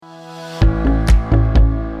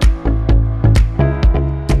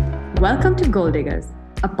Welcome to Goal Diggers,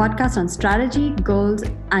 a podcast on strategy, goals,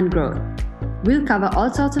 and growth. We'll cover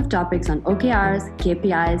all sorts of topics on OKRs,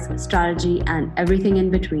 KPIs, strategy, and everything in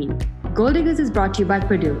between. Goal Diggers is brought to you by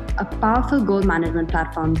Purdue, a powerful goal management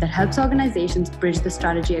platform that helps organizations bridge the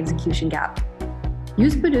strategy execution gap.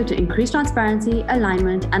 Use Purdue to increase transparency,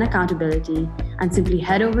 alignment, and accountability, and simply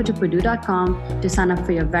head over to purdue.com to sign up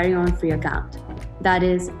for your very own free account. That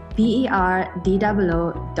is perdoo.com.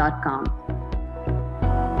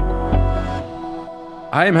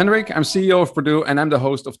 Hi, I'm Henrik. I'm CEO of Purdue, and I'm the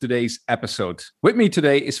host of today's episode. With me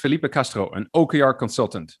today is Felipe Castro, an OKR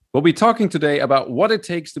consultant. We'll be talking today about what it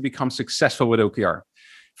takes to become successful with OKR.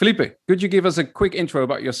 Felipe, could you give us a quick intro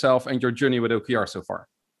about yourself and your journey with OKR so far?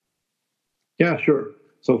 Yeah, sure.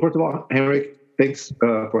 So first of all, Henrik, thanks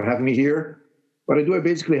for having me here. What I do, I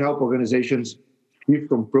basically help organizations shift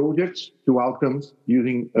from projects to outcomes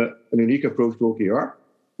using a unique approach to OKR.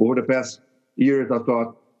 Over the past years, I've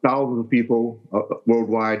taught thousands of people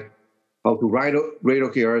worldwide how to rate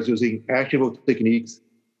OKRs using actionable techniques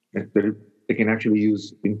that they can actually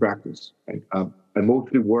use in practice. And, I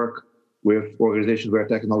mostly work with organizations where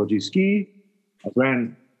technology is key. I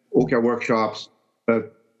ran OKR workshops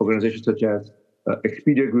at organizations such as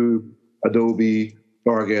Expedia Group, Adobe,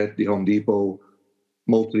 Target, the Home Depot,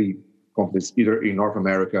 mostly companies either in North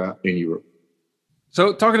America and Europe.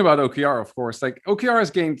 So talking about OKR, of course, like OKR has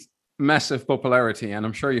gained massive popularity, and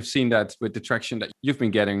I'm sure you've seen that with the traction that you've been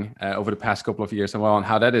getting over the past couple of years and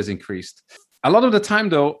how that has increased. A lot of the time,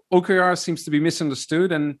 though, OKR seems to be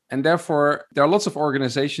misunderstood, and therefore there are lots of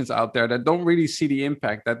organizations out there that don't really see the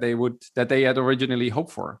impact that they had originally hoped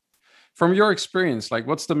for. From your experience, like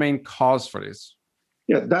what's the main cause for this?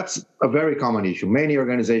 Yeah, that's a very common issue. Many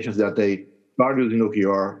organizations that they start using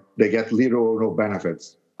OKR, they get little or no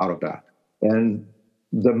benefits out of that. And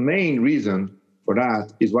the main reason for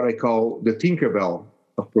that is what I call the Tinkerbell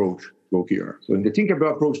approach to OKR. So in the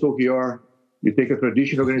Tinkerbell approach to OKR, you take a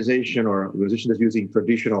traditional organization or organization that's using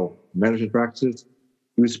traditional management practices,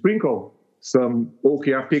 you sprinkle some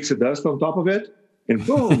OKR pixie dust on top of it, and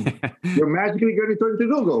boom, you're magically going to turn into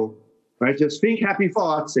Google, right? Just think happy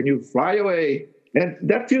thoughts and you fly away. And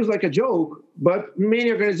that feels like a joke, but many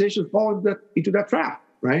organizations fall into that trap,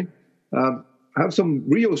 right? I have some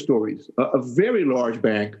real stories. A very large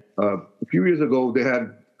bank, a few years ago, they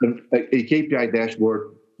had a KPI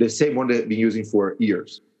dashboard, the same one they've been using for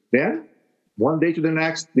years. Then, one day to the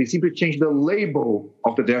next, they simply changed the label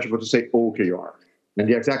of the dashboard to say OKR. And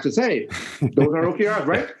the executives say, those are OKRs,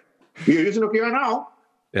 right? We're using OKR now.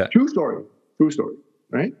 Yeah. True story,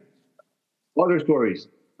 right? Other stories.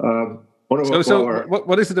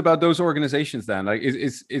 What is it about those organizations then? Like,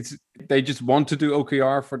 is they just want to do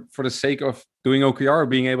OKR for the sake of doing OKR or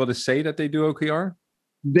being able to say that they do OKR?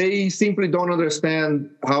 They simply don't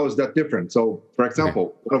understand how is that different. So, for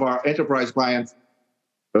example, One of our enterprise clients,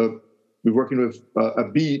 we're working with a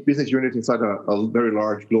business unit inside a very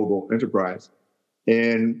large global enterprise.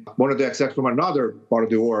 And one of the execs from another part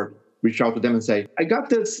of the org reached out to them and say, I got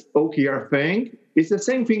this OKR thing. It's the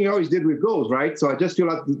same thing you always did with goals, right? So I just feel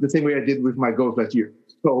like the same way I did with my goals last year.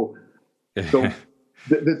 So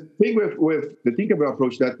the thing with the Tinkerbell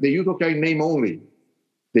approach that they use OKR name only.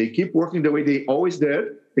 They keep working the way they always did.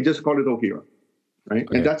 They just call it OKR, right?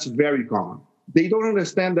 Okay. And that's very common. They don't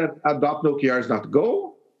understand that adopt OKR is not the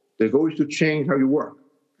goal. The goal is to change how you work.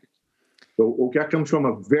 So OKR comes from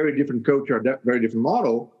a very different culture, a very different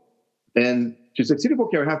model. And to succeed with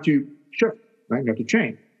OKR, you have to shift, right? You have to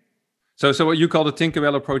change. So what you call the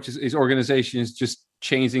Tinkerbell approach is organizations just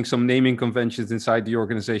changing some naming conventions inside the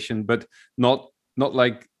organization, but not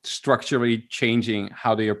like structurally changing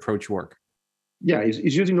how they approach work. Yeah, it's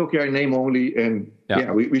using OKR name only, and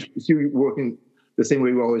we still working the same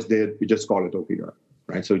way we always did. We just call it OKR,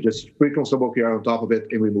 right? So just sprinkle some OKR on top of it,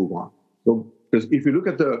 and we move on. So because if you look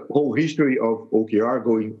at the whole history of OKR,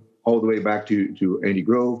 going all the way back to Andy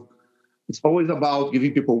Grove, it's always about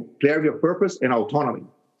giving people clarity of purpose and autonomy.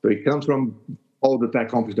 So it comes from all the tech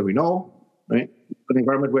companies that we know, right? An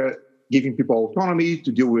environment where giving people autonomy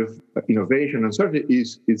to deal with innovation and uncertainty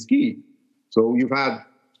is key. So you've had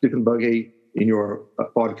Stephen Buggy in your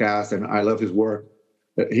podcast, and I love his work.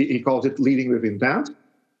 He calls it leading with intent.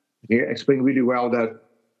 He explained really well that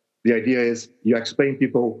the idea is you explain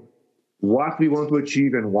people what we want to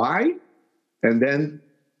achieve and why, and then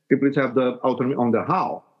people have the autonomy on the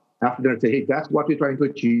how. After that, say, hey, that's what we're trying to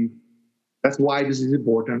achieve. That's why this is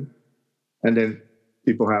important. And then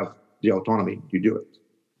people have the autonomy to do it.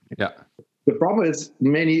 Yeah. The problem is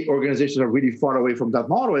many organizations are really far away from that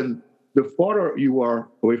model. And the farther you are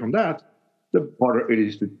away from that, the harder it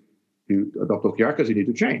is to adopt OKR because you need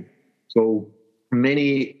to change. So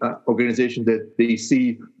many organizations that they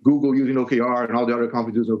see Google using OKR and all the other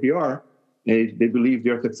companies using OKR, and they believe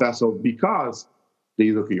they're successful because they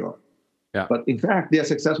use OKR. Yeah. But in fact, they are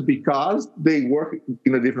successful because they work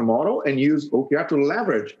in a different model and use OKR to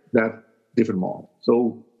leverage that different model.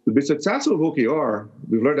 So to be successful with OKR,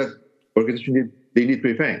 we've learned that organizations need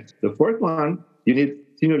three things. The first one,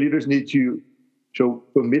 senior leaders need to show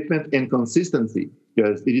commitment and consistency,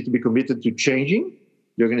 because they need to be committed to changing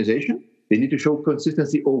the organization. They need to show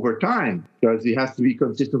consistency over time, because it has to be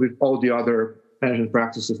consistent with all the other management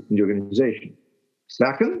practices in the organization.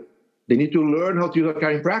 Second, they need to learn how to use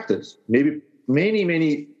OKR in practice. Maybe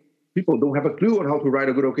many people don't have a clue on how to write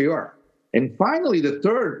a good OKR. And finally, the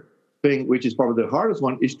third thing, which is probably the hardest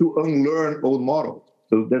one, is to unlearn old models.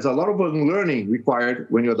 So there's a lot of unlearning required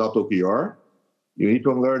when you adopt OKR. You need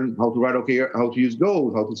to unlearn how to write OKR, how to use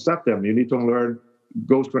goals, how to set them. You need to unlearn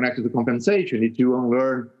goals connected to compensation. You need to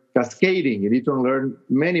unlearn cascading. You need to unlearn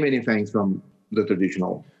many things from the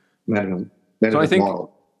traditional management so I think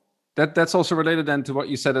model. That's also related then to what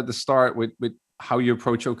you said at the start with how you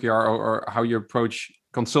approach OKR or how you approach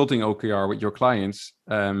consulting OKR with your clients,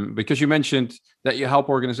 because you mentioned that you help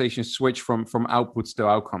organizations switch from outputs to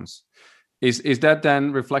outcomes. Is that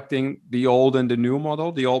then reflecting the old and the new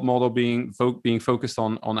model? The old model being focused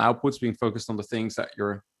on outputs, being focused on the things that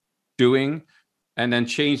you're doing, and then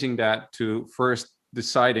changing that to first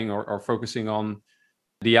deciding or focusing on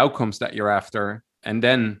the outcomes that you're after, and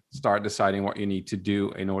then start deciding what you need to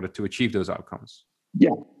do in order to achieve those outcomes.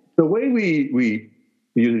 Yeah. The way we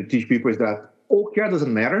usually teach people is that OKR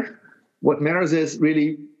doesn't matter. What matters is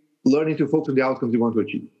really learning to focus on the outcomes you want to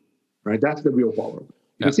achieve, right? That's the real power.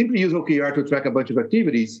 If you simply use OKR to track a bunch of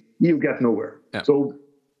activities, you get nowhere. Yeah. So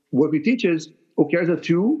what we teach is OKR is a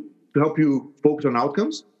tool to help you focus on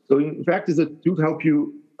outcomes. So in fact, it's a tool to help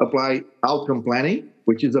you apply outcome planning,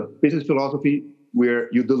 which is a business philosophy where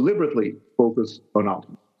you deliberately focus on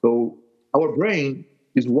outcomes. So our brain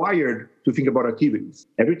is wired to think about activities.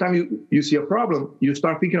 Every time you see a problem, you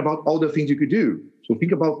start thinking about all the things you could do. So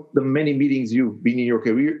think about the many meetings you've been in your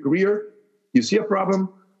career. You see a problem.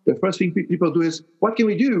 The first thing people do is, what can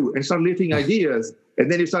we do? And start lifting ideas.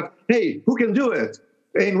 And then you start, hey, who can do it?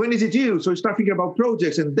 And when is it due? So you start thinking about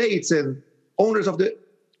projects and dates and owners of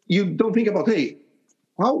you don't think about, hey,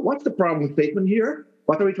 what's the problem statement here?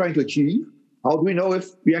 What are we trying to achieve? How do we know if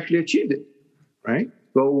we actually achieved it, right?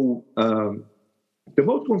 So the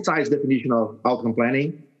most concise definition of outcome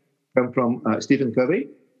planning comes from Stephen Covey.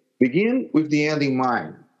 Begin with the end in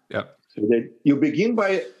mind. Yeah. So that you begin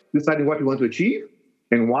by deciding what you want to achieve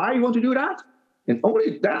and why you want to do that. And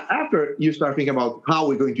only that after you start thinking about how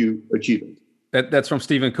we're going to achieve it. That's from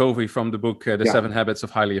Stephen Covey from the book, The 7 Habits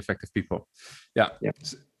of Highly Effective People. Yeah.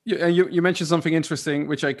 You mentioned something interesting,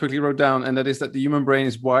 which I quickly wrote down, and that is that the human brain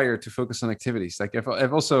is wired to focus on activities. Like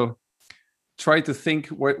I've also tried to think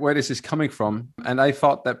where this is coming from. And I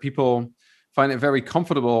thought that people find it very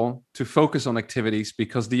comfortable to focus on activities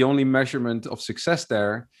because the only measurement of success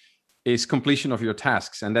there is completion of your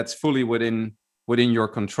tasks. And that's fully within your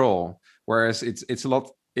control. Whereas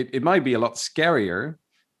it might be a lot scarier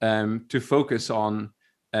to focus on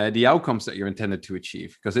the outcomes that you're intended to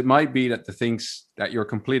achieve, because it might be that the things that you're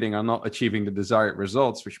completing are not achieving the desired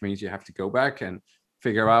results, which means you have to go back and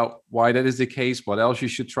figure out why that is the case, what else you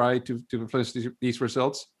should try to influence these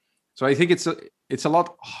results. So I think it's a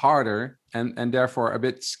lot harder and therefore a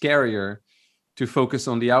bit scarier to focus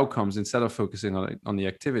on the outcomes instead of focusing on the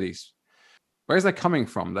activities. Where is that coming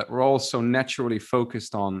from? That we're all so naturally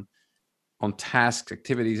focused on tasks,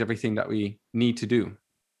 activities, everything that we need to do.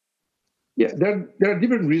 Yeah, there are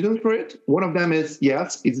different reasons for it. One of them is,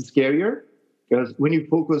 yes, it's scarier because when you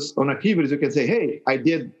focus on activities, you can say, hey, I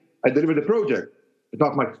delivered the project. It's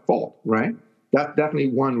not my fault, right? That's definitely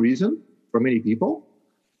one reason for many people.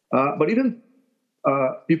 But even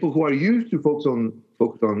people who are used to focus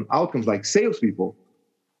on outcomes, like salespeople,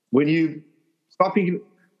 when you stop thinking,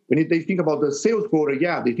 they think about the sales quota,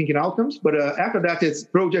 yeah, they think in outcomes, but after that, it's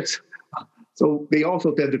projects. So they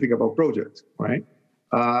also tend to think about projects, right?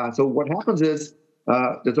 So what happens is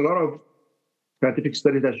there's a lot of scientific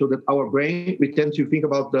studies that show that our brain, we tend to think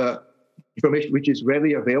about the information which is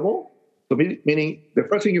readily available. So meaning the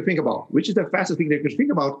first thing you think about, which is the fastest thing that you can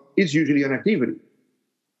think about, is usually an activity.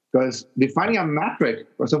 Because defining a metric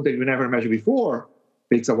for something you never measured before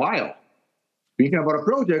takes a while. Thinking about a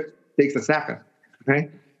project takes a second, okay?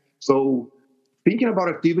 So thinking about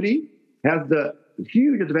activity has the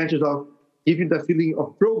huge advantage of giving the feeling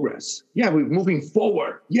of progress. Yeah, we're moving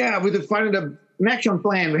forward. Yeah, we're defining an action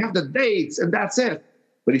plan. We have the dates, and that's it.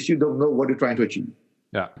 But you still don't know what you're trying to achieve.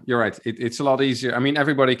 Yeah, you're right. It's a lot easier. I mean,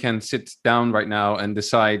 everybody can sit down right now and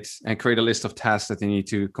decide and create a list of tasks that they need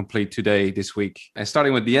to complete today, this week. And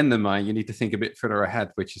starting with the end in mind, you need to think a bit further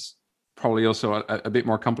ahead, which is probably also a bit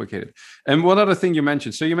more complicated. And one other thing you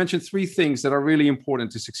mentioned. So you mentioned three things that are really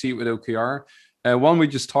important to succeed with OKR. One we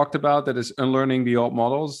just talked about, that is unlearning the old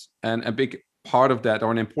models. And a big part of that,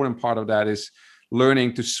 or an important part of that, is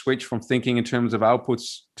learning to switch from thinking in terms of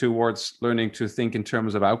outputs towards learning to think in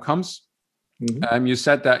terms of outcomes. Mm-hmm. You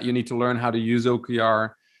said that you need to learn how to use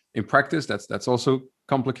OKR in practice. That's also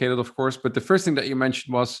complicated, of course. But the first thing that you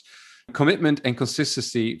mentioned was commitment and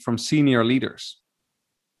consistency from senior leaders.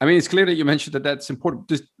 I mean, it's clear that you mentioned that that's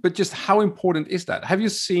important, but just how important is that? Have you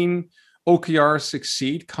seen OKR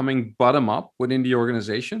succeed coming bottom up within the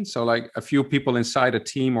organization? So like a few people inside a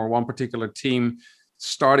team or one particular team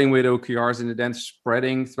starting with OKRs and then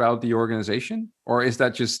spreading throughout the organization? Or is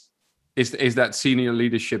that just, is that senior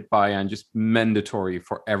leadership buy-in just mandatory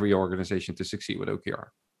for every organization to succeed with OKR?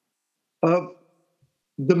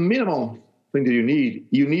 The minimum thing that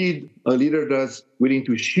you need a leader that's willing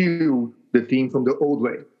to shield the team from the old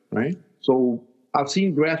way, right? So I've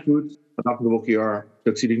seen grassroots adopting OKR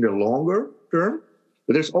succeeding in the longer term,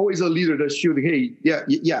 but there's always a leader that's shooting, hey,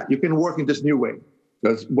 you can work in this new way.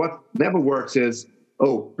 Because what never works is,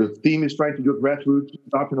 the team is trying to do grassroots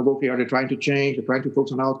adoption of OKR, they're trying to change, they're trying to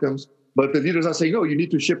focus on outcomes, but the leaders are saying, no, you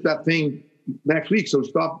need to ship that thing next week, so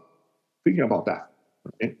stop thinking about that.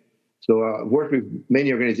 Okay? So I work with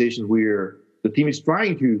many organizations where the team is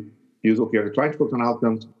trying to use OKR, they're trying to focus on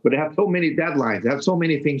outcomes, but they have so many deadlines, they have so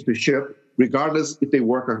many things to ship, regardless if they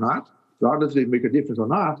work or not, regardless if they make a difference or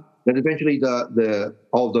not, then eventually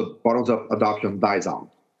all the bottoms-up adoption dies out.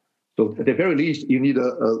 So at the very least, you need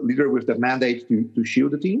a leader with the mandate to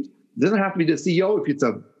shield the teams. It doesn't have to be the CEO if it's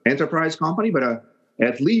an enterprise company, but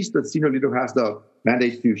at least the senior leader has the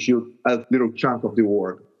mandate to shield a little chunk of the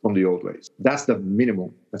work from the old ways. That's the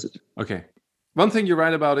minimum message. Okay. One thing you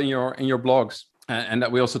write about in your blogs, and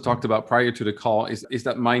that we also talked about prior to the call, is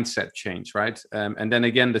that mindset change, right? And then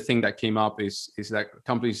again, the thing that came up is that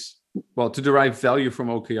companies, to derive value from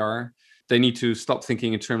OKR, they need to stop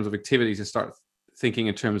thinking in terms of activities and start thinking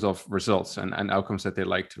in terms of results and outcomes that they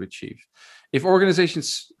like to achieve. If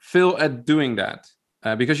organizations fail at doing that,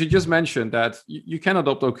 because you just mentioned that you can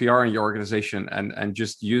adopt OKR in your organization and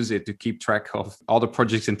just use it to keep track of all the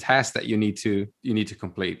projects and tasks that you need to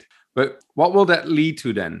complete. But what will that lead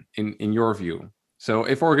to then, in your view? So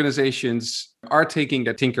if organizations are taking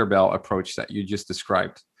that Tinkerbell approach that you just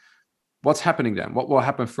described, what's happening then? What will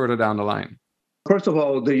happen further down the line? First of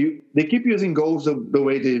all, they keep using goals the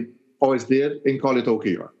way they always did and call it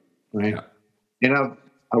OKR, right? Yeah. And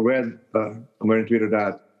I read somewhere on Twitter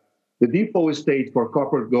that the default state for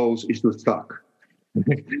corporate goals is to suck.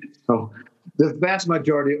 So the vast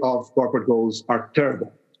majority of corporate goals are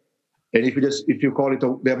terrible. And if you call it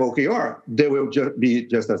them OKR, they will be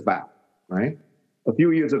just as bad, right? A few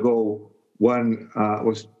years ago, one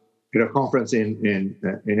was at a conference in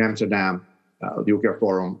Amsterdam, the OKR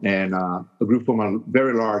Forum, and a group from a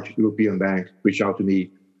very large European bank reached out to me.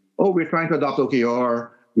 We're trying to adopt OKR.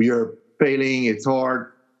 We are failing. It's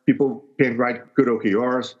hard. People can't write good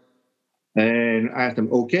OKRs. And I asked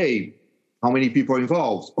them, okay, how many people are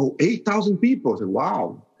involved? 8,000 people. I said,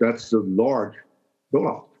 wow, that's a large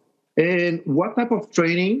rollout. And what type of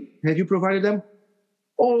training have you provided them?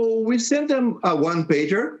 We sent them a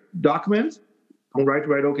one-pager document on write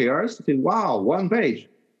OKRs. I said, wow, one page.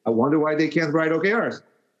 I wonder why they can't write OKRs.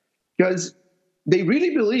 Because they really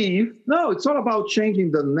believe, no, it's all about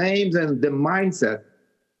changing the names and the mindset.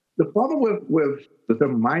 The problem with the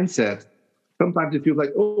term mindset, sometimes it feels like,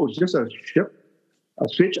 it's just a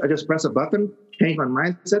switch. I just press a button, change my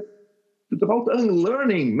mindset. It's about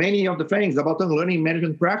unlearning many of the things, about unlearning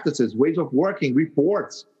management practices, ways of working,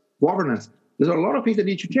 reports, governance. There's a lot of things that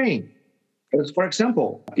need to change. As for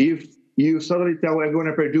example, if you suddenly tell everyone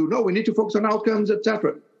at Purdue, no, we need to focus on outcomes,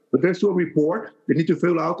 etc. But there's still a report they need to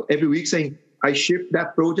fill out every week saying, I shipped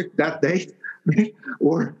that project that day,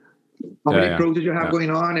 or how many projects you have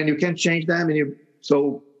going on, and you can't change them.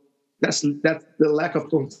 So that's the lack of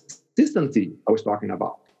consistency I was talking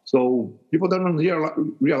about. So people don't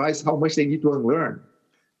realize how much they need to unlearn.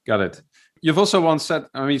 Got it. You've also once said,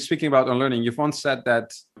 speaking about unlearning, you've once said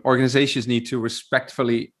that organizations need to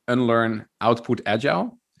respectfully unlearn output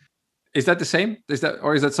agile. Is that the same? Is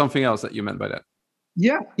that something else that you meant by that?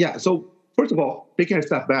 Yeah. So first of all, taking a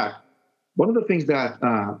step back, one of the things that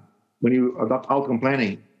when you adopt outcome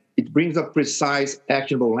planning, it brings up precise,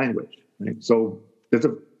 actionable language. Right? So there's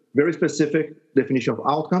a very specific definition of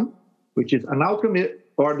outcome, which is an outcome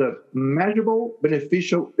or the measurable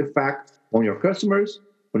beneficial effect on your customers,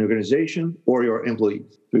 on your organization or your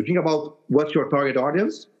employees. So you think about what's your target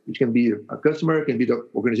audience, which can be a customer, can be the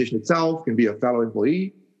organization itself, can be a fellow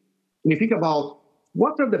employee. And you think about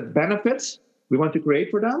what are the benefits we want to create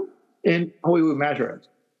for them and how we will measure it,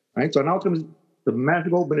 right? So an outcome is the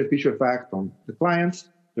measurable beneficial effect on the clients,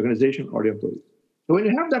 the organization, or the employees. So when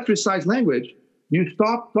you have that precise language, you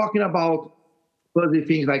stop talking about fuzzy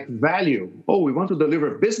things like value. Oh, we want to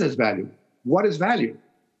deliver business value. What is value?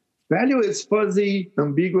 Value is fuzzy,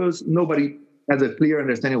 ambiguous. Nobody has a clear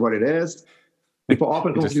understanding of what it is. People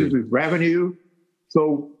often confuse with revenue.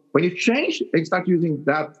 So when you change and start using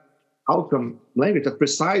that outcome language, that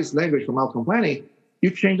precise language from outcome planning,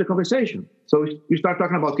 you change the conversation. So you start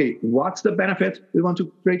talking about, okay, what's the benefit we want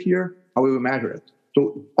to create here? How we will measure it.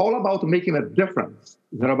 So all about making a difference.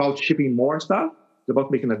 It's not about shipping more stuff. It's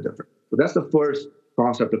about making a difference. So that's the first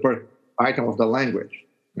concept, the first item of the language,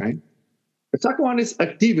 right? The second one is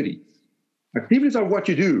activities. Activities are what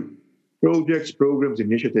you do. Projects, programs,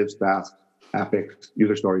 initiatives, tasks, epics,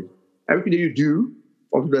 user stories. Everything that you do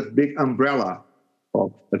under that big umbrella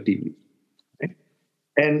of activities. Okay?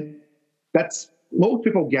 And that's, most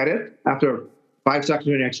people get it after 5 seconds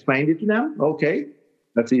when you explained it to them. Okay,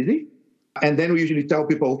 that's easy. And then we usually tell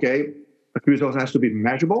people, okay, activity also has to be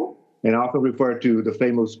measurable. And I often refer to the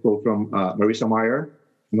famous quote from Marissa Mayer,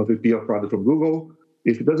 VP of product from Google.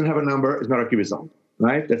 If it doesn't have a number, it's not a key result,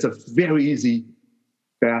 right? That's a very easy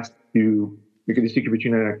path to make a distinction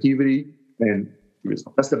between an activity and key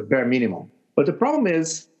result. That's the bare minimum. But the problem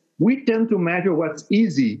is we tend to measure what's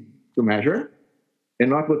easy to measure and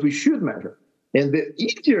not what we should measure. And the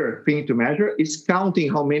easier thing to measure is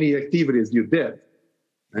counting how many activities you did,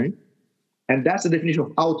 right? And that's the definition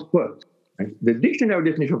of output. Right? The dictionary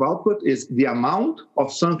definition of output is the amount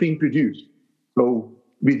of something produced. So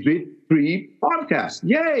we did 3 podcasts.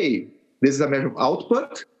 Yay! This is a measure of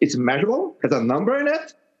output. It's measurable, has a number in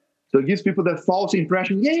it. So it gives people the false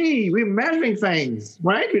impression, yay, we're measuring things,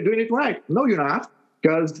 right? We're doing it right. No, you're not,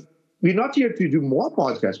 because we're not here to do more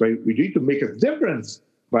podcasts, right? We need to make a difference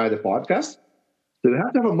via the podcast. So we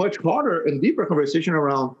have to have a much harder and deeper conversation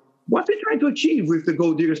around what we're trying to achieve with the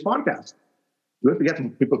Gold Diggers podcast. We have to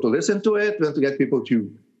get people to listen to it. We have to get people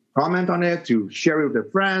to comment on it, to share it with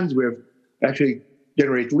their friends. We have actually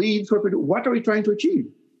generate leads. What are we trying to achieve?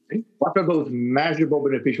 Okay? What are those measurable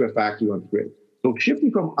beneficial effects we want to create? So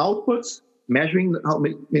shifting from outputs, measuring how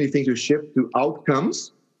many things you shift, to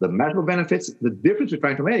outcomes, the measurable benefits, the difference we're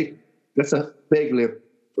trying to make, that's a big lift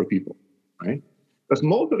for people, right? Because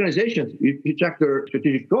most organizations, if you check their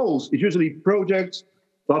strategic goals, it's usually projects,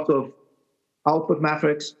 lots of output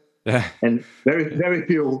metrics, and very, very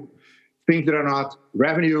few things that are not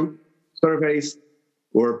revenue, surveys,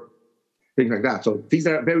 or things like that. So things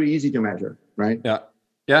that are very easy to measure, right?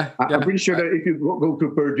 I'm pretty sure that if you go to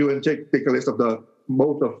Purdue and take a list of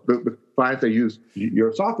most of the clients that use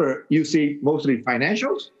your software, you see mostly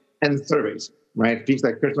financials and surveys, right? Things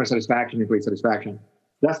like customer satisfaction, employee satisfaction.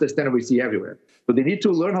 That's the standard we see everywhere. So they need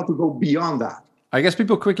to learn how to go beyond that. I guess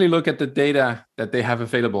people quickly look at the data that they have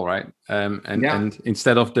available, right? And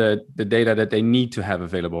instead of the data that they need to have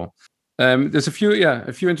available. There's a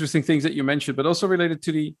few interesting things that you mentioned, but also related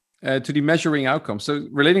to the measuring outcomes. So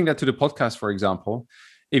relating that to the podcast, for example,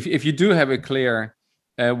 if you do have a clear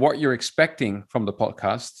what you're expecting from the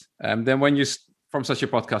podcast, then when you from such a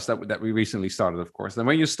podcast that we recently started, of course, then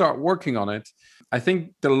when you start working on it, I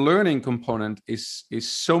think the learning component is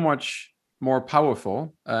so much more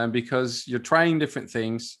powerful because you're trying different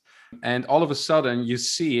things, and all of a sudden you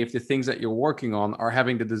see if the things that you're working on are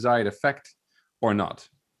having the desired effect or not.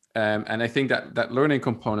 And I think that learning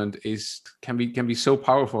component can be so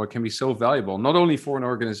powerful. It can be so valuable, not only for an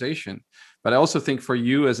organization, but I also think for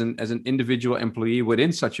you as an individual employee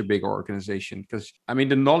within such a big organization. Because I mean,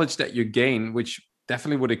 the knowledge that you gain, which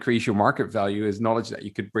definitely would increase your market value, is knowledge that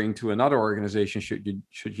you could bring to another organization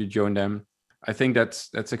should you join them. I think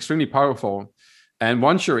that's extremely powerful. And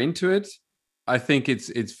once you're into it, I think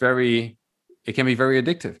it can be very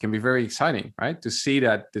addictive, can be very exciting, right? To see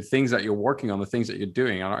that the things that you're working on, the things that you're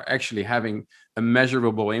doing are actually having a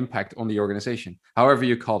measurable impact on the organization, however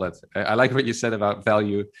you call it. I like what you said about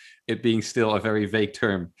value, it being still a very vague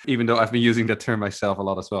term, even though I've been using that term myself a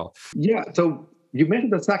lot as well. Yeah, so you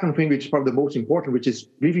mentioned the second thing, which is probably the most important, which is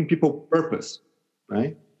giving people purpose,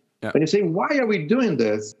 right? Yeah. When you say, why are we doing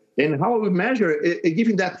this? And how we measure it,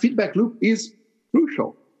 giving that feedback loop is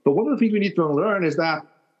crucial. So one of the things we need to learn is that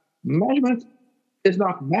management is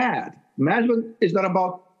not bad. Management is not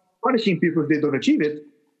about punishing people if they don't achieve it.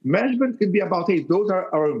 Management can be about, hey, those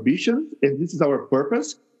are our ambitions, and this is our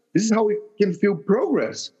purpose. This is how we can feel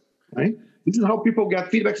progress, right? This is how people get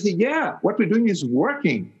feedback and say, yeah, what we're doing is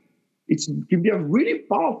working. it can be a really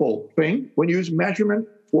powerful thing when you use measurement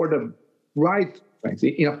for the right things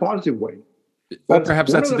in a positive way. Or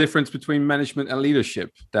perhaps that's the difference between management and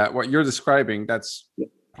leadership. That what you're describing, that's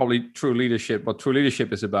probably true leadership, what true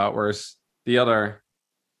leadership is about, whereas the other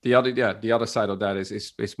side of that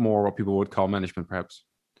is more what people would call management, perhaps.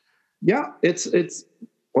 Yeah, it's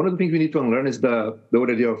one of the things we need to unlearn is the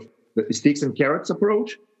idea of the sticks and carrots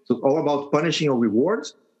approach. So it's all about punishing or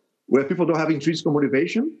rewards, where people don't have intrinsic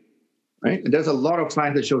motivation, right? And there's a lot of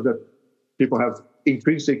science that shows that people have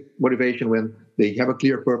intrinsic motivation when they have a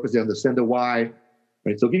clear purpose, they understand the why,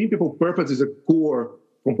 right? So giving people purpose is a core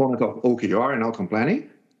component of OKR and outcome planning.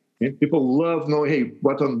 Okay? People love knowing, hey,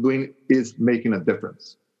 what I'm doing is making a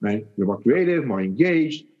difference, right? We're more creative, more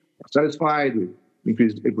engaged, more satisfied, with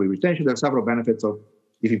increased employee retention. There are several benefits of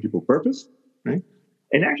giving people purpose, right?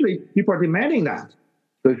 And actually, people are demanding that.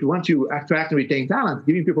 So if you want to attract and retain talent,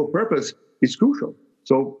 giving people purpose is crucial.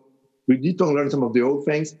 So we need to learn some of the old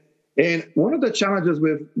things. And one of the challenges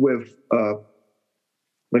with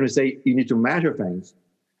when we say you need to measure things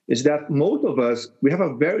is that most of us, we have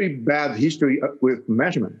a very bad history with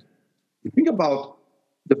measurement. You think about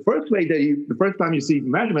the first time you see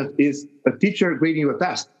measurement is a teacher grading you a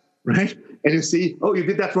test, right? And you see, oh, you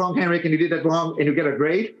did that wrong, Henrik, and you did that wrong, and you get a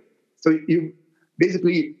grade. So you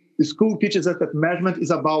basically, the school teaches us that measurement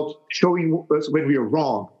is about showing us when we are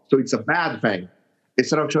wrong. So it's a bad thing.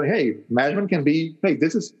 Instead of showing, hey, measurement can be, hey,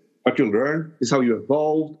 this is what you learned, this is how you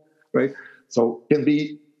evolved, right? So it can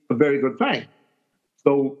be a very good thing.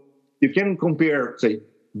 So you can compare, say,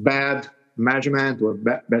 bad measurement or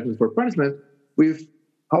measurement for punishment with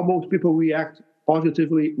how most people react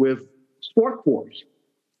positively with sport scores,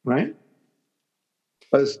 right?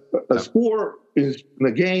 A score in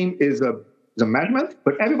the game is a measurement,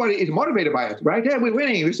 but everybody is motivated by it, right? Yeah, we're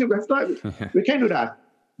winning. We can do that.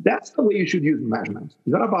 That's the way you should use measurement.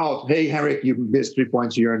 It's not about, hey, Henrik, you missed 3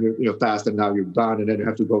 points here in your test, and now you're done, and then you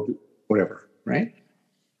have to go to whatever, right?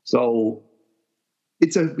 So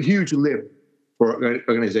it's a huge lift for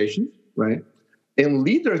organizations, right? And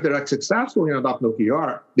leaders that are successful in adopting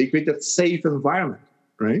OKR, they create that safe environment,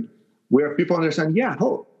 right? Where people understand, yeah,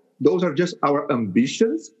 those are just our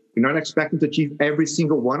ambitions. We're not expecting to achieve every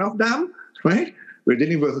single one of them, right? We're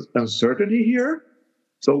dealing with uncertainty here.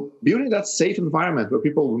 So building that safe environment where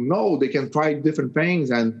people know they can try different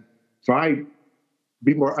things and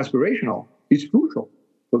be more aspirational is crucial.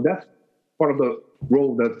 So that's part of the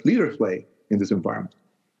role that leaders play in this environment.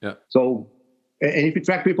 Yeah. So, and if you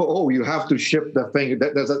track people, you have to ship the thing.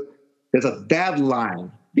 There's a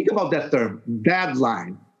deadline. Think about that term,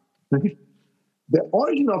 deadline. The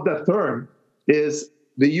origin of that term is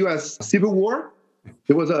the U.S. Civil War.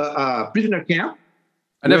 There was a prisoner camp.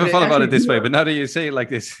 I never thought about it this way, but now that you say it like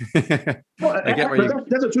this, I get where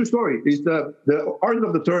that's a true story. It's the origin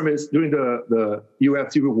of the term is during the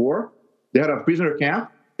U.S. Civil War, they had a prisoner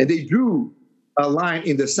camp, and they drew a line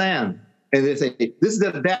in the sand, and they say, this is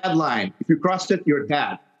the deadline. If you cross it, you're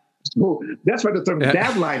dead. So that's where the term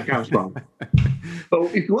deadline comes from. So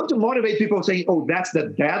if you want to motivate people saying, oh, that's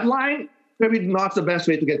the deadline, maybe not the best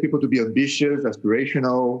way to get people to be ambitious,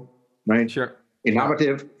 aspirational, right? Sure.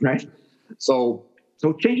 Innovative, right? So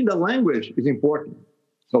changing the language is important.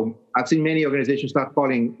 So I've seen many organizations start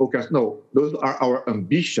calling OKRs. No, those are our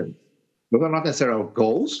ambitions. Those are not necessarily our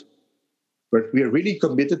goals, but we are really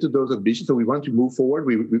committed to those ambitions. So we want to move forward.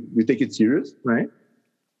 We take it serious, right?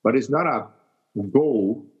 But it's not a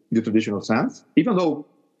goal in the traditional sense, even though,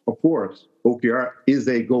 of course, OKR is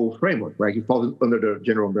a goal framework, right? It falls under the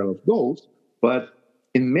general umbrella of goals. But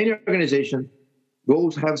in many organizations,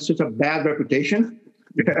 goals have such a bad reputation.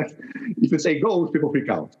 If you say goals, people freak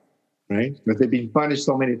out, right? Because they've been punished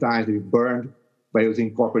so many times, they've been burned by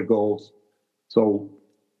using corporate goals. So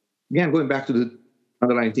again, going back to the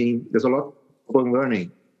underlying theme, there's a lot of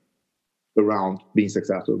learning around being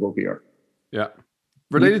successful with OKR. Yeah.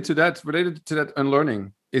 Related to that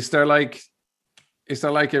unlearning, is there like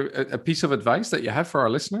a piece of advice that you have for our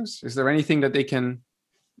listeners? Is there anything that they can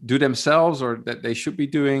do themselves or that they should be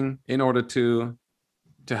doing in order to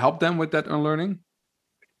help them with that unlearning?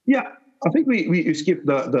 Yeah, I think we skipped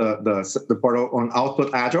the part on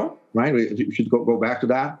output agile, right? We should go back to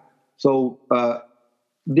that. So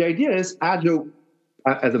the idea is agile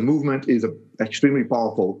as a movement is an extremely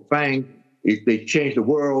powerful thing. They change the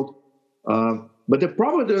world. But the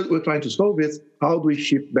problem that we're trying to solve is how do we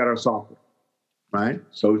ship better software, right?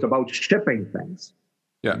 So it's about shipping things.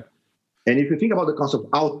 Yeah. And if you think about the concept of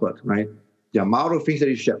output, right? The amount of things that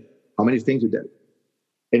you ship, how many things you did.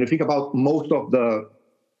 And you think about most of the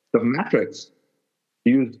metrics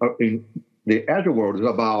used in the Agile world is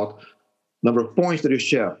about number of points that you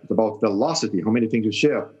ship. It's about velocity, how many things you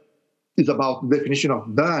ship. is about the definition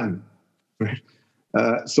of done. Right?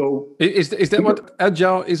 So is that what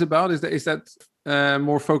Agile is about? Is that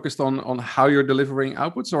more focused on how you're delivering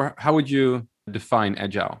outputs, or how would you define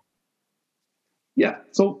Agile? Yeah.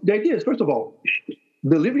 So the idea is, first of all,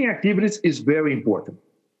 delivering activities is very important,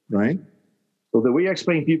 right? So the way I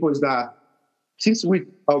explain people is that since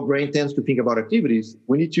our brain tends to think about activities,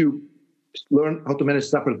 we need to learn how to manage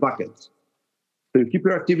separate buckets. So you keep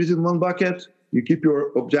your activities in one bucket, you keep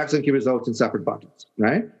your objects and key results in separate buckets,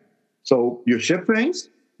 right? So you ship things,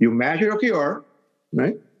 you measure your OKR,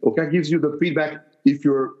 right? OKR gives you the feedback if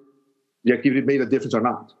the activity made a difference or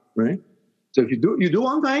not, right? So if you do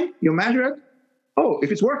one thing, you measure it. Oh,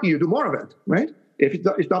 if it's working, you do more of it, right? If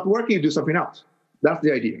it's not working, you do something else. That's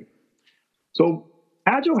the idea. So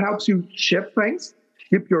Agile helps you ship things,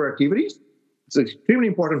 ship your activities. It's an extremely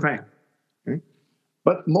important thing. Okay?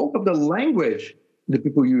 But most of the language that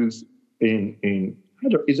people use in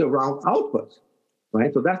Agile is around output,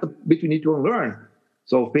 right? So that's the bit you need to unlearn.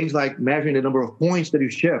 So things like measuring the number of points that you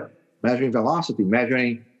ship, measuring velocity,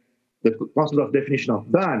 measuring the concept of definition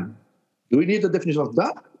of done. Do we need the definition of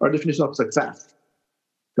done or definition of success?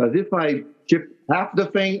 Because if I ship half the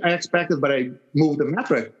thing I expected, but I move the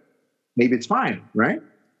metric, maybe it's fine, right?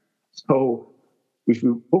 So if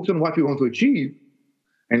we focus on what we want to achieve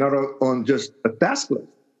and not on just a task list,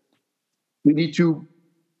 we need to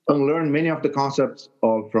unlearn many of the concepts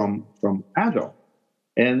from Agile.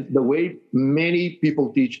 And the way many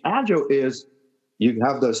people teach Agile is you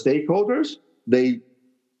have the stakeholders, they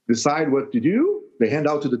decide what to do, they hand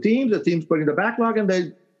out to the teams put in the backlog, and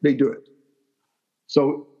they do it.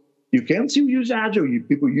 So you can still use Agile.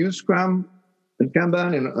 People use Scrum and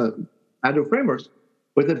Kanban and Agile frameworks,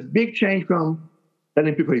 but a big change from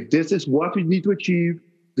telling people, hey, this is what we need to achieve,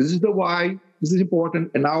 this is the why, this is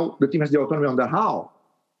important, and now the team has the autonomy on the how.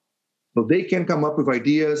 So they can come up with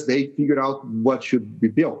ideas, they figure out what should be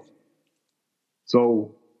built.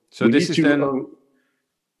 So this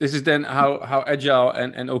is then how Agile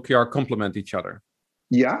and OKR complement each other.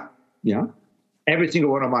 Yeah. Every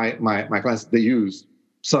single one of my clients, they use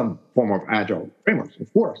some form of Agile frameworks,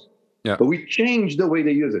 of course. Yeah. But we change the way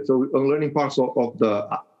they use it. So I'm learning parts of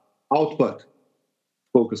the output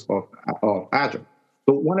focus of Agile.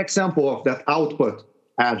 So one example of that output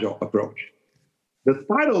Agile approach. The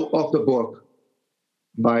title of the book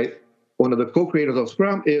by one of the co-creators of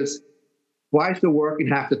Scrum is Twice the Work in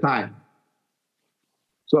Half the Time.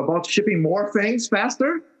 So about shipping more things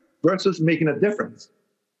faster versus making a difference.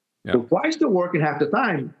 Yeah. So twice the work in half the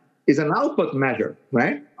time is an output measure,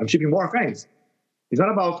 right? I'm shipping more things. It's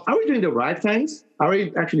not about, are we doing the right things? Are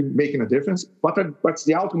we actually making a difference? What's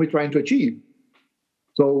the outcome we're trying to achieve?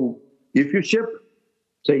 So if you ship,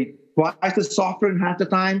 say, twice the software in half the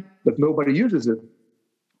time, but nobody uses it,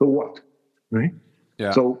 so what, right?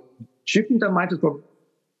 Yeah. So shifting that mindset from...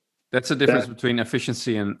 That's the difference between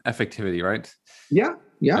efficiency and effectivity, right? Yeah.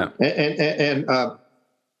 And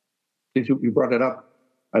since you brought it up,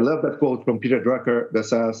 I love that quote from Peter Drucker that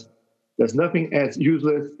says, there's nothing as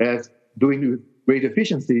useless as doing with great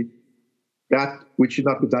efficiency that which should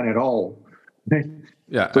not be done at all.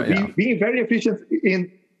 Yeah. So being very efficient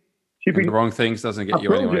in shipping the wrong things doesn't get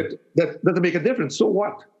you anywhere. That doesn't make a difference. So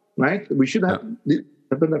what, right? We should have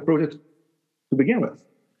done that project to begin with.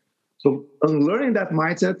 So unlearning that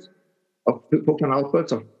mindset of token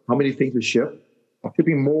outputs, of how many things we ship, of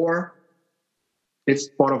shipping more, it's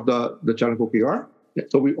part of the challenge of OKR.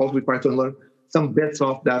 So we also try to learn some bits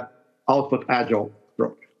of that output Agile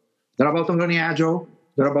approach. They're about learning Agile.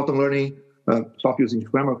 They're about learning stop using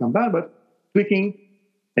Scrum or Kanban, but tweaking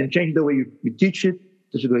and changing the way you teach it,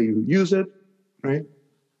 the way you use it, right?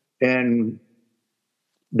 And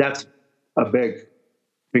that's a big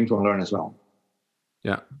thing to learn as well.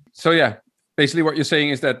 Yeah. So basically what you're saying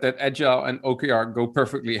is that Agile and OKR go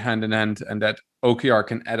perfectly hand in hand, and that OKR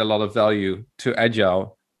can add a lot of value to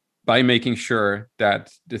Agile by making sure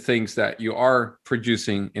that the things that you are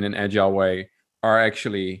producing in an Agile way are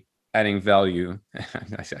actually adding value.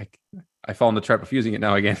 I fall in the trap of using it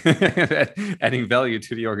now again, adding value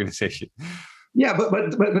to the organization. Yeah,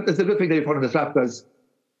 but it's a good thing that you fall in the trap, because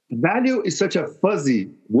value is such a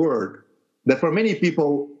fuzzy word that for many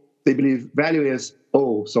people, they believe value is,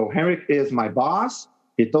 so Henrik is my boss.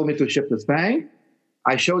 He told me to ship this thing.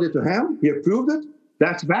 I showed it to him. He approved it.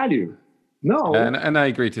 That's value. No. And I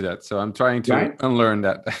agree to that. So I'm trying to unlearn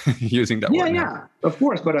that using that word. Yeah, of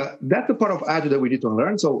course. But that's the part of Agile that we need to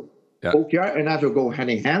unlearn. So OKR and Agile go hand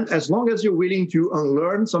in hand. As long as you're willing to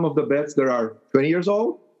unlearn some of the bets that are 20 years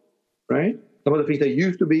old, right? Some of the things that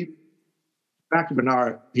used to be effective and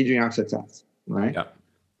are hindering our success, right? Yeah.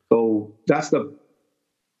 So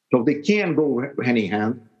they can go hand in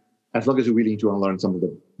hand. as long as you're willing to unlearn some of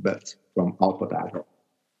the bits from output Agile.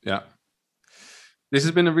 Yeah. This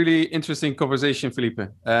has been a really interesting conversation, Felipe.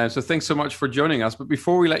 So thanks so much for joining us. But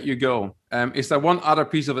before we let you go, is there one other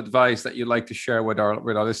piece of advice that you'd like to share with our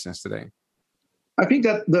listeners today? I think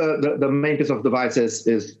that the main piece of advice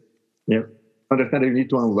is understand that you need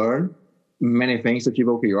to unlearn many things to achieve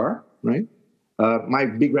OKR, right? My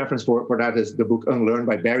big reference for that is the book Unlearn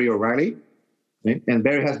by Barry O'Reilly. Right? And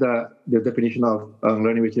Barry has the definition of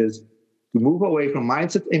unlearning, which is to move away from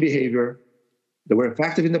mindset and behavior that were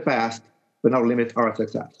effective in the past, but now limit our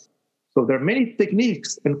success. So there are many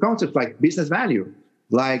techniques and concepts like business value,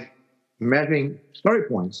 like measuring story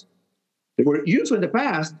points that were used in the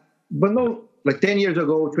past, but no, like 10 years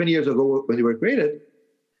ago, 20 years ago when they were created,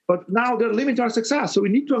 but now they're limiting our success. So we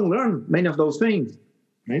need to unlearn many of those things,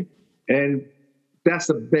 right? And that's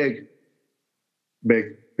the big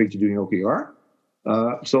thing to do in OKR.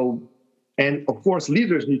 And of course,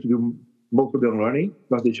 leaders need to do most of the unlearning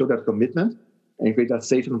because they show that commitment and create that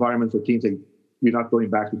safe environment for teams that we're not going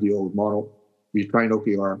back to the old model. We're trying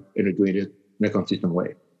OKR and we're doing it in a consistent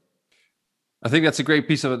way. I think that's a great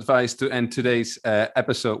piece of advice to end today's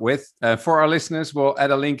episode with. For our listeners, we'll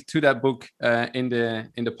add a link to that book in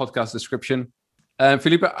the podcast description.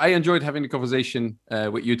 Felipe, I enjoyed having the conversation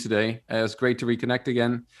with you today. It's great to reconnect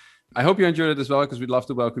again. I hope you enjoyed it as well, because we'd love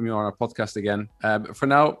to welcome you on our podcast again. But for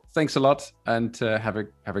now, thanks a lot, and have a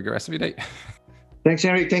great rest of your day. Thanks,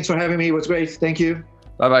 Henrik. Thanks for having me. It was great. Thank you.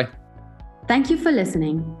 Bye-bye. Thank you for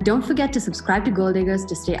listening. Don't forget to subscribe to Goal Diggers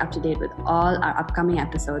to stay up to date with all our upcoming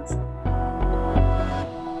episodes.